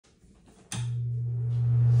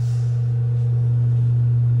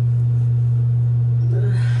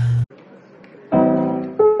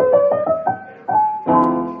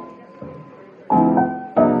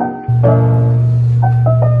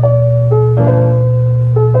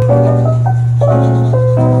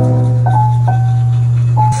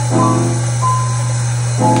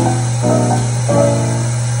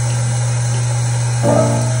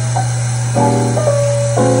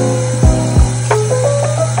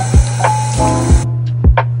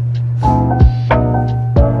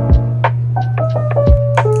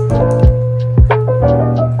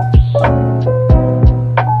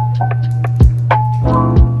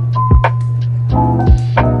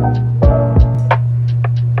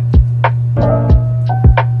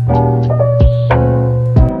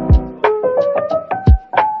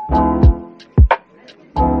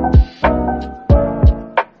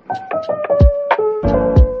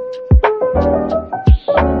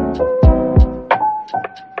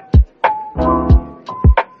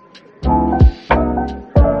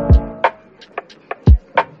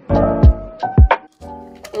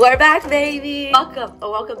We're back, baby.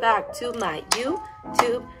 Welcome back to my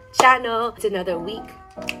YouTube channel. It's another week,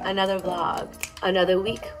 another vlog, another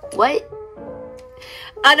week. What?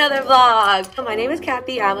 Another vlog. My name is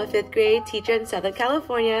Cathy. I'm a 5th grade teacher in Southern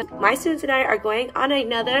California. My students and I are going on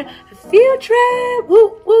another field trip.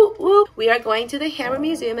 Woo, woo, woo. We are going to the Hammer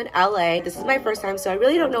Museum in LA. This is my first time, so I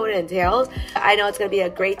really don't know what it entails. I know it's going to be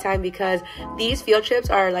a great time because these field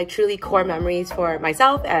trips are like truly core memories for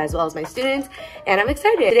myself as well as my students, and I'm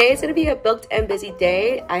excited. Today is going to be a booked and busy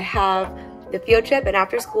day. I have the field trip, and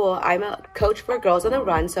after school, I'm a coach for Girls on the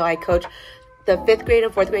Run, so I coach the 5th grade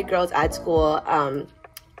and 4th grade girls at school,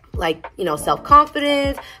 like, you know,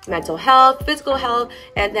 self-confidence, mental health, physical health.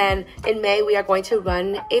 And then in May, we are going to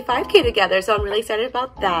run a 5K together. So I'm really excited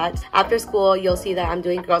about that. After school, you'll see that I'm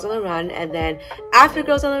doing Girls on the Run. And then after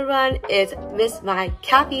Girls on the Run, it's Miss My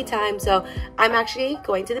Cathy time. So I'm actually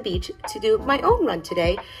going to the beach to do my own run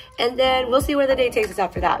today. And then we'll see where the day takes us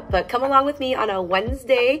after that. But come along with me on a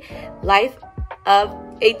Wednesday life of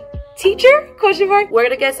a teacher? Question mark. We're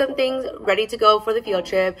gonna get some things ready to go for the field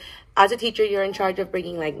trip. As a teacher, you're in charge of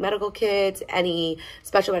bringing like medical kits, any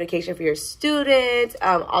special medication for your students,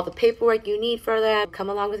 all the paperwork you need for them. Come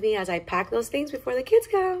along with me as I pack those things before the kids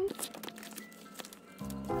come.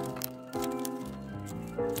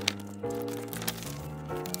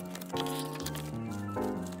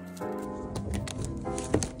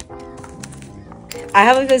 I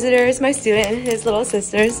have a visitor. It's my student and his little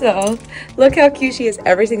sister. So look how cute she is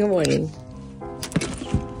every single morning.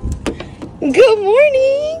 Good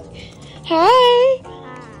morning. Hi.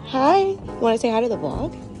 Hi. You want to say hi to the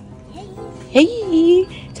vlog? Hey. Hey.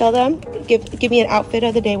 Tell them. Give me an outfit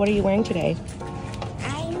of the day. What are you wearing today?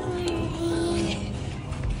 I'm wearing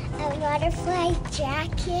a butterfly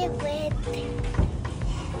jacket with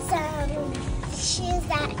some shoes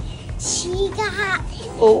that she got.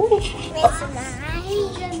 Oh. With mine.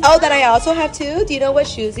 Oh, that I also have too. Do you know what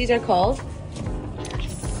shoes these are called?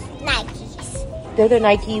 Nikes. They're the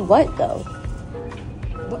Nike what though?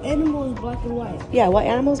 What animal is black and white? Yeah, what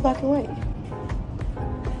animal is black and white?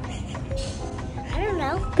 I don't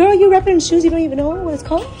know. Girl, you repping shoes you don't even know what it's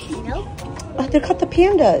called? Nope. They're called the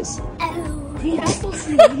pandas. Oh. We have to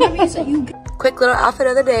see. Remember, so you. Quick little outfit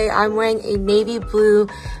of the day. I'm wearing a navy blue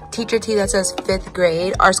teacher tee that says 5th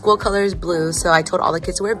grade. Our school color is blue, so I told all the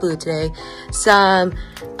kids to wear blue today. Some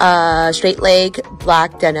straight leg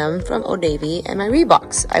black denim from Old Navy and my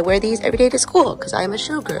Reeboks. I wear these every day to school because I am a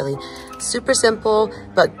shoe girly. Super simple,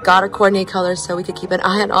 but gotta coordinate colors so we could keep an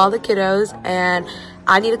eye on all the kiddos. And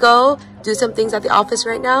I need to go do some things at the office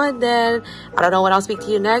right now, and then I don't know when I'll speak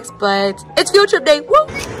to you next, but it's field trip day. Woo!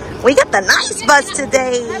 We got the nice bus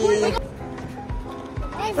today. Look.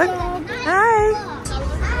 Hi.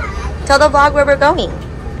 Tell the vlog where we're going.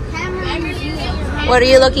 What are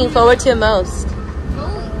you looking forward to most?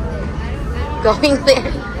 Going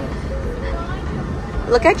there.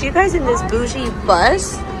 Look at you guys in this bougie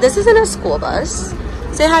bus. This isn't a school bus.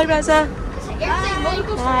 Say hi, Reza.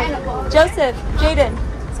 Hi. Joseph, Jaden,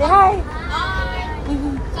 say hi.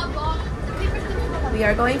 We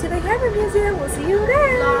are going to the Hammer Museum. We'll see you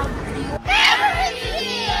there.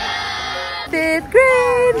 5th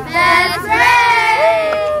grade. That's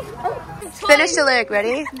right. Finish the lyric.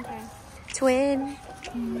 Ready? Okay. Twin.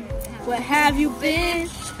 What have you been?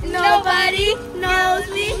 Nobody knows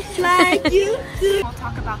me like you do. We'll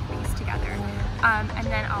talk about things together, and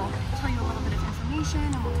then I'll tell you a little bit of information,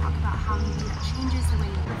 and we'll talk about how maybe that changes the way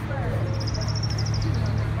you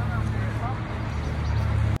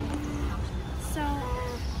So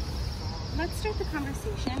let's start the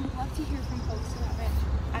conversation. We'd love to hear from folks who haven't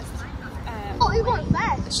Oh, you're going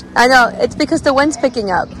fast. I know. It's because the wind's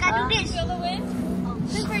picking up. You gotta do this. Feel the wind?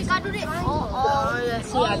 You gotta do this. Oh,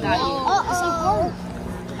 let's see, I got you.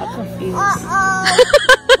 I'm confused.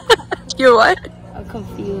 You're what? I'm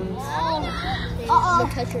confused.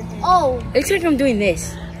 Touch your hand. Oh. It looks like I'm doing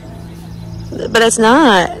this. But it's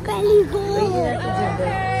not.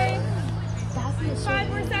 Okay. 5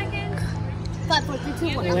 more seconds. 5, 4, 3,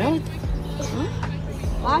 2, 1. Well,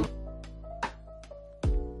 Huh?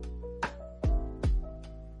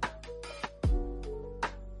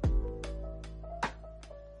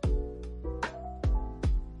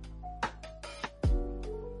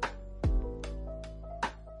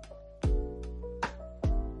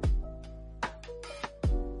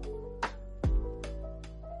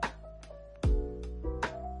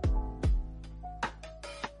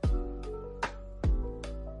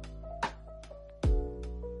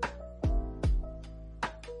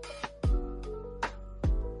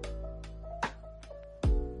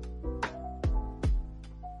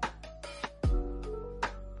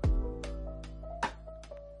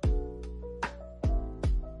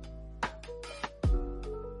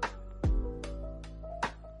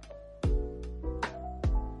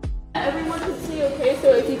 Okay,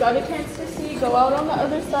 so if you got a chance to see, go out on the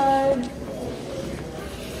other side.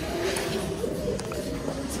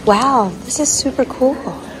 Wow, this is super cool.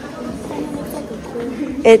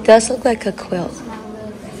 It does look like a quilt.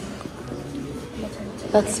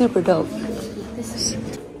 That's super dope.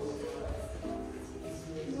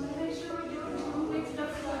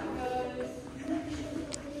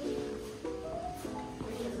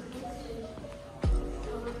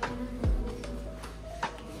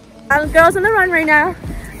 Girls on the run right now.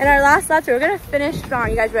 And our last lap, so we're gonna finish strong.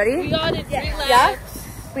 You guys ready? We got it. 3 laps. Yeah.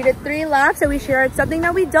 We did 3 laps and we shared something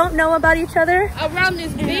that we don't know about each other. Around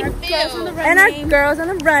this big field. And our girls on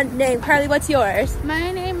the run name. Carly, what's yours?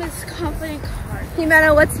 My name is Confident Card.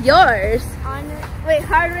 Jimena, what's yours?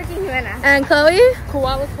 Hardworking Jimena. And Chloe?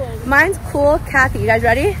 Koala Chloe. Mine's Cool Cathy. You guys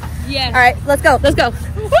ready? Yes. All right, let's go. Let's go.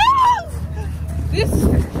 This.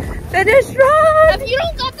 Finish strong. If you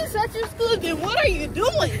don't got this at your school, then what are you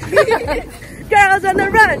doing? Girls on the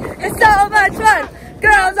run. It's so much fun.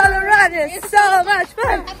 Girls on the run. It's so much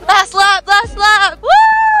fun. Last lap. Last lap.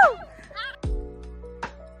 Woo!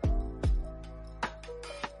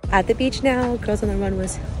 At the beach now. Girls on the run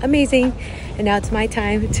was amazing. And now it's my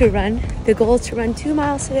time to run. The goal is to run 2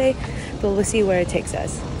 miles today, but we'll see where it takes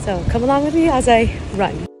us. So come along with me as I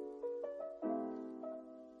run.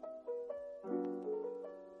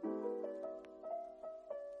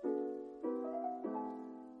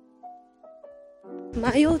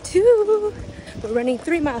 Mile 2. We're running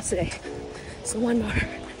 3 miles today. So 1 more.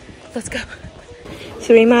 Let's go.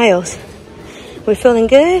 3 miles. We're feeling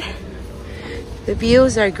good. The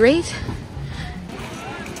views are great.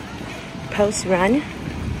 Post run.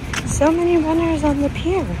 So many runners on the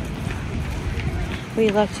pier. We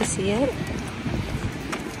love to see it.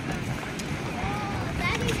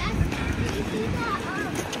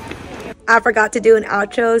 I forgot to do an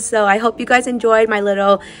outro, so I hope you guys enjoyed my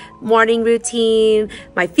little morning routine,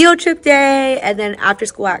 my field trip day, and then after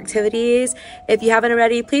school activities. If you haven't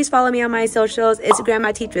already, please follow me on my socials. Instagram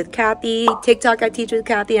at Teach with Cathy, TikTok at Teach with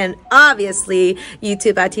Cathy, and obviously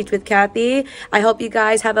YouTube at Teach with Cathy. I hope you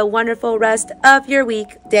guys have a wonderful rest of your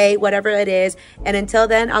week, day, whatever it is. And until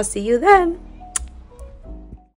then, I'll see you then.